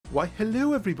Why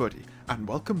hello everybody, and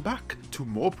welcome back to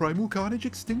more Primal Carnage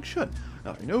Extinction.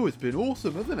 Now, I know it's been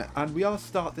awesome, hasn't it? And we are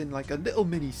starting like a little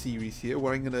mini series here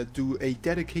where I'm going to do a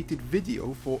dedicated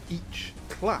video for each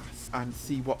class and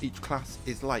see what each class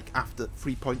is like after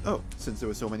 3.0, since there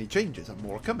were so many changes and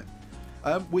more are coming.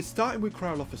 We're starting with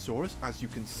Cryolophosaurus, as you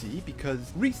can see,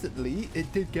 because recently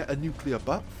it did get a nuclear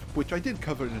buff, which I did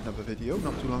cover in another video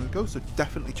not too long ago, so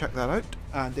definitely check that out.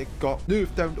 And it got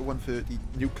nerfed down to 130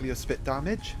 nuclear spit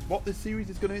damage. What this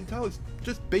series is going to entail is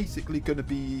just basically going to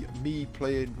be me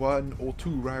playing 1 or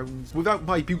 2 rounds without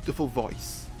my beautiful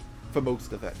voice for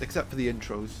most of it, except for the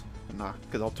intros and that,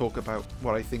 because I'll talk about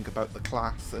what I think about the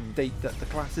class and date that the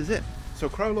class is in. So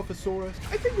Cryolophosaurus,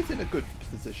 I think it's in a good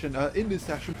position. In this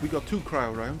session, we got 2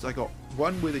 cryo rounds. I got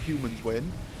one where the humans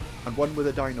win, and one where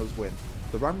the dinos win.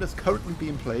 The round that's currently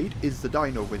being played is the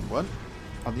dino win one,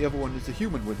 and the other one is the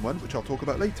human win one, which I'll talk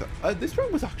about later. This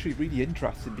round was actually really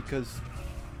interesting because,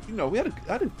 you know, we had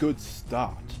a good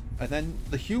start, and then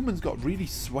the humans got really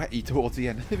sweaty towards the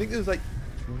end. I think there was like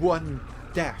one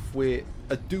death where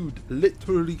a dude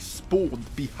literally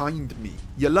spawned behind me.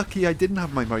 You're lucky I didn't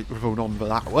have my microphone on for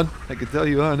that one, I can tell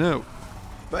you that now.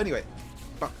 But anyway,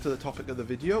 back to the topic of the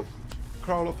video.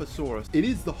 Cryolophosaurus. It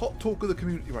is the hot talk of the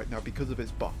community right now because of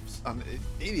its buffs, and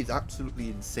it is absolutely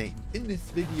insane. In this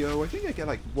video, I think I get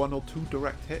like 1 or 2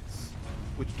 direct hits,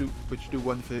 which do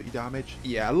 130 damage.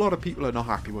 Yeah, a lot of people are not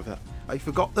happy with it. I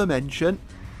forgot to mention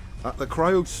that the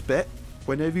cryo spit,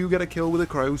 whenever you get a kill with a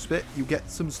cryo spit, you get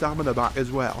some stamina back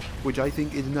as well, which I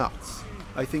think is nuts.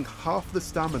 I think half the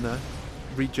stamina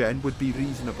regen would be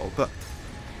reasonable, but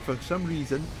for some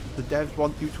reason, the devs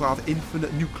want you to have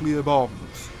infinite nuclear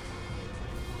bombs.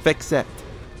 Fix it.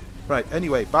 Right,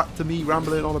 anyway, back to me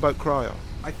rambling on about cryo.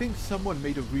 I think someone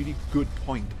made a really good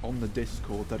point on the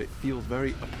Discord that it feels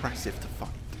very oppressive to fight.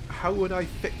 How would I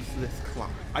fix this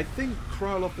class? I think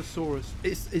Cryolophosaurus,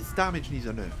 its damage needs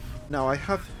a nerf. Now, I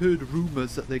have heard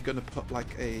rumours that they're going to put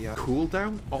like a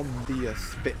cooldown on the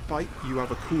spit bite. You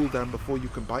have a cooldown before you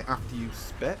can bite after you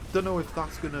spit. Don't know if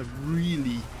that's going to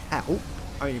really help.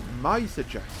 I mean, my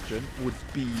suggestion would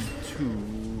be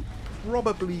to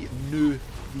probably nerf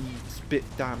the spit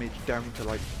damage down to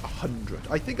like 100.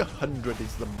 I think 100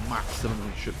 is the maximum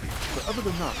it should be. But other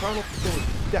than that,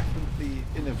 Cryolophosaurus is definitely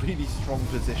in a really strong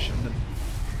position. And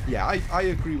yeah, I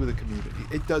agree with the community.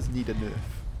 It does need a nerf.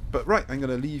 But right, I'm going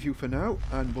to leave you for now,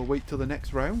 and we'll wait till the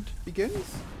next round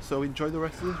begins. So enjoy the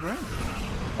rest of this round.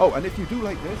 Oh, and if you do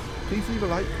like this, please leave a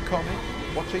like, comment.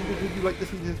 What changes would you like to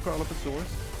see to this Cryolophosaurus?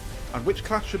 And which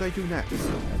class should I do next?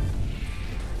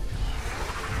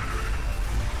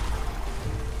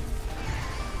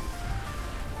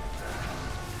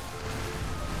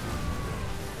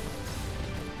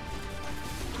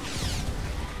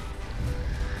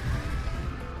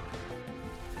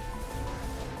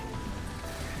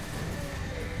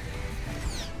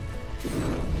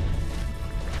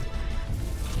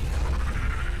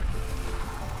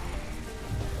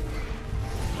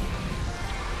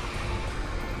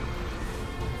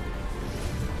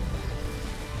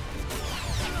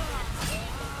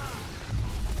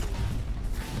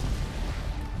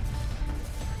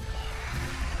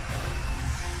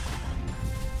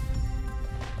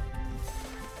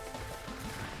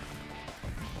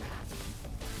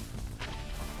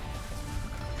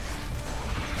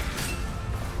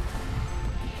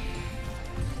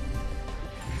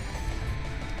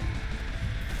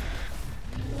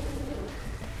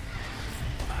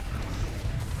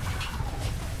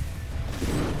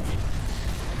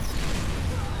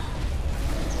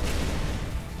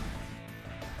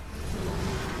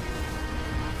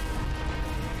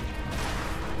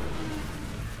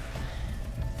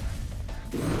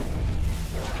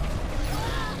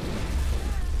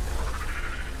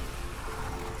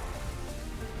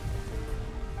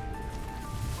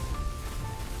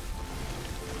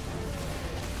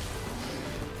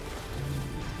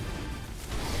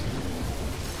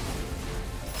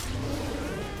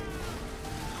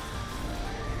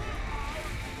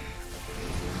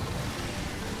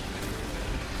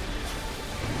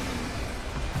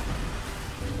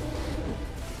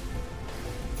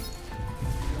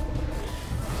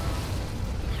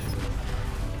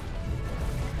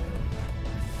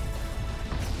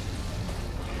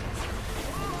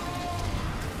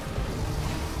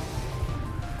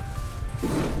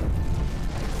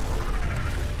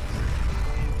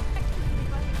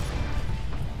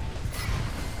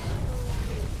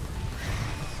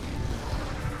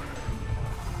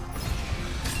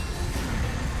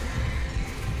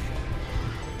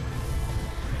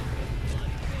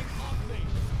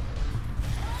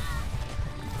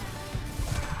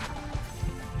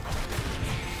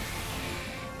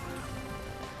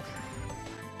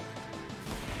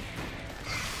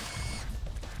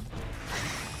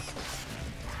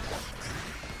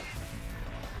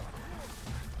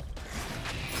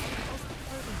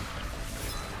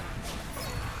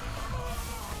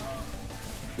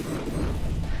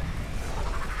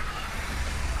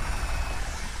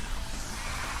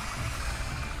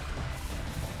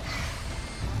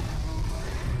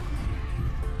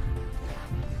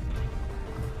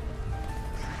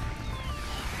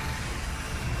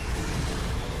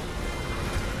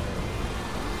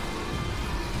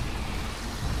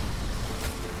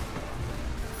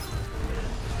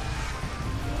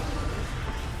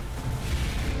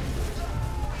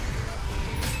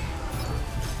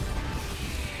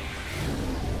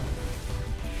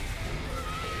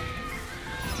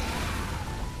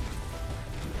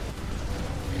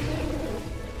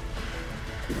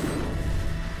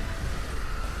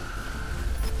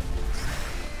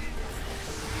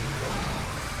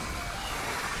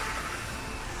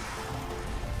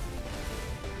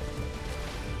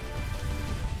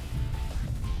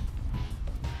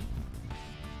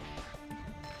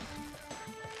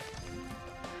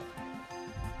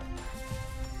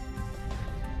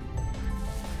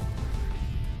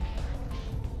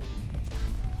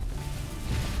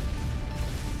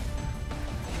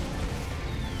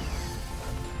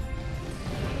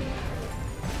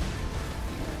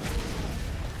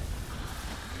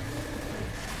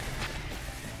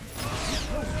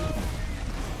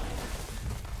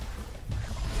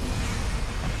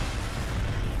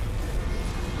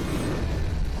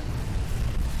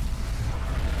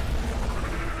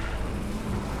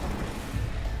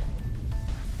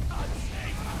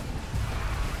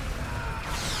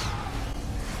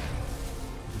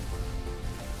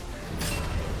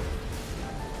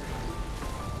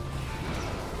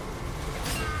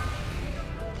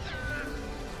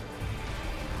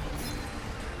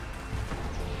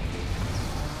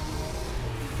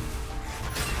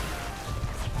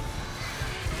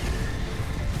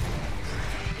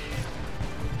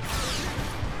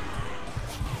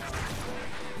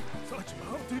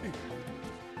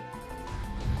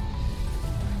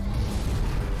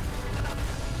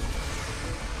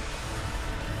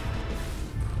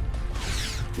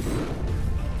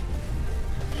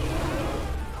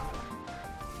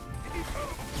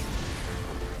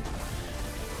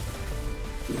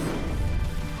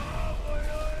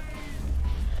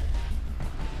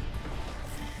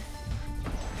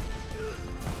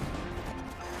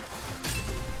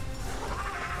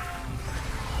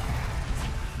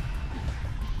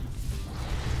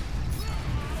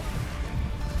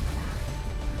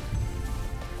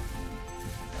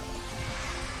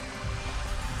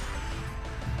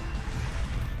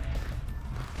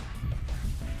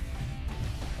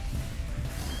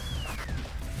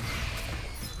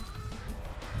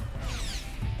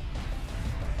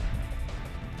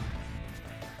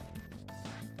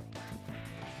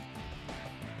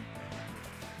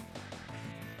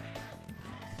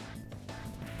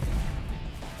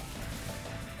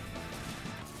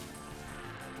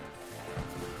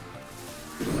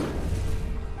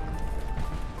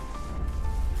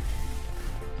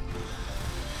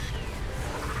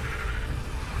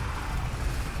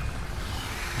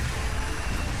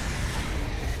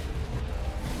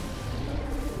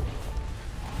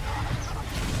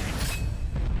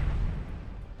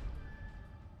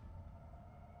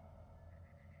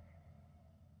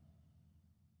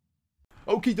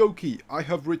 Okie dokie, I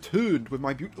have returned with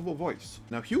my beautiful voice.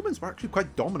 Now, humans were actually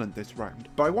quite dominant this round,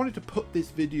 but I wanted to put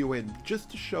this video in just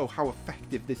to show how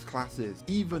effective this class is,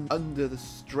 even under the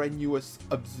strenuous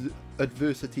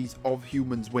adversities of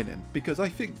humans winning, because I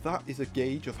think that is a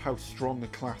gauge of how strong a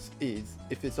class is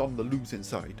if it's on the losing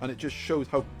side, and it just shows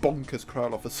how bonkers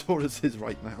Cryolophosaurus is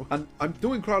right now. And I'm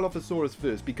doing Cryolophosaurus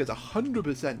first because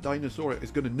 100% Dinosaur is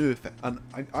going to nerf it, and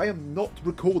I am not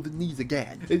recording these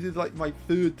again. It is like my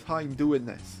third time doing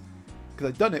this, because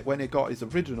I've done it when it got his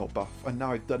original buff, and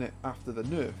now I've done it after the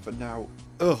nerf, and now,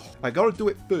 I gotta do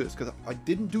it first, because I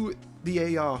didn't do it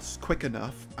the ARs quick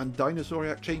enough, and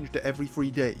Dinosauriac changed it every 3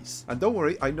 days. And don't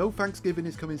worry, I know Thanksgiving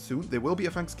is coming soon. There will be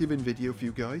a Thanksgiving video for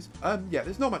you guys. Yeah,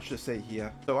 there's not much to say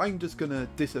here, so I'm just gonna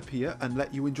disappear and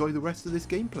let you enjoy the rest of this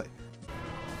gameplay.